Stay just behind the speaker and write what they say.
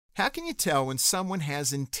How can you tell when someone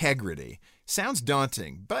has integrity? Sounds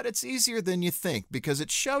daunting, but it's easier than you think because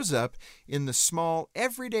it shows up in the small,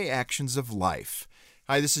 everyday actions of life.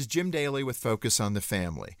 Hi, this is Jim Daly with Focus on the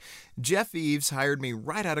Family. Jeff Eves hired me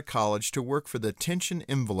right out of college to work for the Tension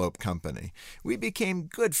Envelope Company. We became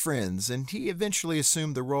good friends, and he eventually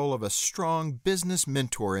assumed the role of a strong business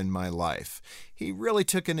mentor in my life. He really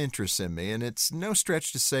took an interest in me, and it's no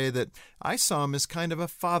stretch to say that I saw him as kind of a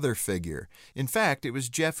father figure. In fact, it was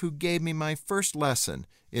Jeff who gave me my first lesson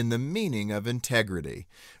in the meaning of integrity.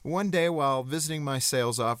 One day while visiting my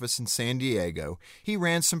sales office in San Diego, he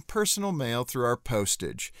ran some personal mail through our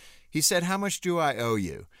postage. He said, "How much do I owe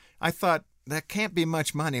you?" I thought, that can't be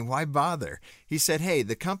much money. Why bother? He said, "Hey,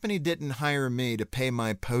 the company didn't hire me to pay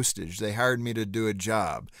my postage. They hired me to do a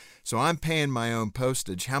job. So I'm paying my own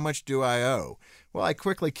postage. How much do I owe?" Well, I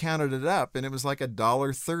quickly counted it up, and it was like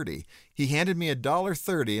 $1.30. He handed me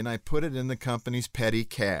 $1.30, and I put it in the company's petty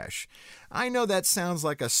cash. I know that sounds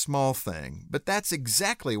like a small thing, but that's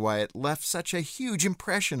exactly why it left such a huge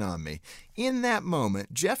impression on me. In that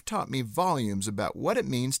moment, Jeff taught me volumes about what it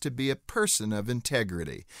means to be a person of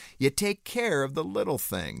integrity. You take care of the little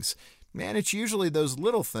things. Man, it's usually those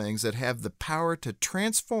little things that have the power to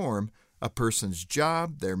transform a person's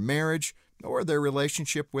job, their marriage, or their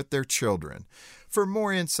relationship with their children. For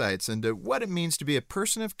more insights into what it means to be a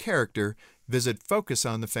person of character, visit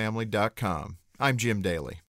FocusOnTheFamily.com. I'm Jim Daly.